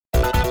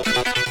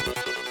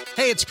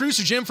it's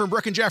producer Jim from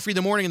Brooke and Jeffrey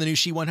the Morning in the new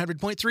She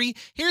 100.3.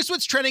 Here's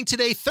what's trending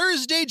today,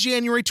 Thursday,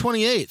 January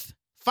 28th.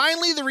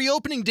 Finally, the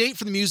reopening date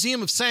for the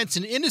Museum of Science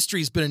and Industry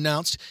has been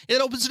announced.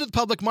 It opens to the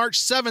public March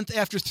 7th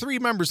after 3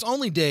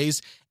 members-only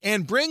days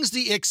and brings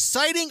the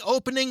exciting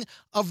opening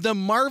of the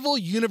Marvel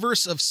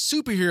Universe of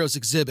Superheroes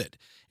exhibit.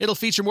 It'll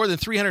feature more than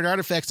 300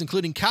 artifacts,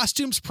 including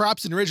costumes,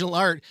 props, and original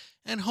art,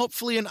 and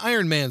hopefully an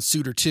Iron Man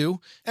suit or two.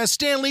 As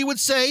Stan Lee would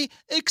say,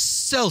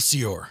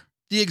 Excelsior.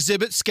 The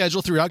exhibit's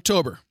scheduled through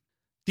October.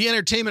 The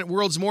entertainment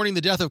world's mourning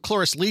the death of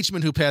Cloris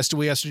Leachman, who passed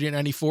away yesterday at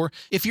 94.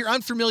 If you're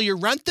unfamiliar,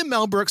 rent the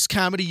Mel Brooks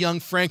comedy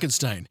Young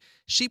Frankenstein.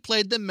 She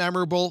played the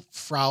memorable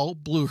Frau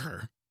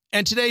Blücher.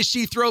 And today's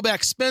She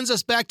Throwback spins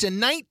us back to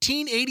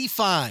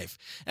 1985,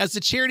 as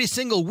the charity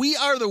single We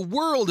Are the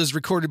World is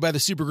recorded by the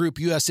supergroup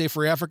USA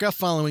for Africa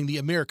following the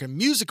American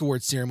Music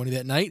Awards ceremony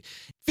that night,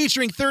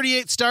 featuring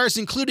 38 stars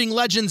including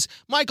legends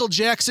Michael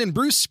Jackson,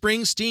 Bruce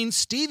Springsteen,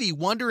 Stevie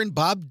Wonder, and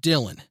Bob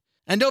Dylan.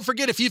 And don't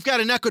forget, if you've got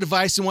an Echo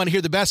device and want to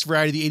hear the best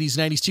variety of the 80s,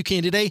 90s, 2K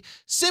and today,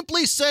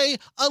 simply say,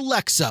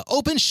 Alexa,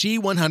 open She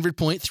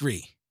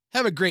 100.3.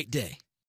 Have a great day.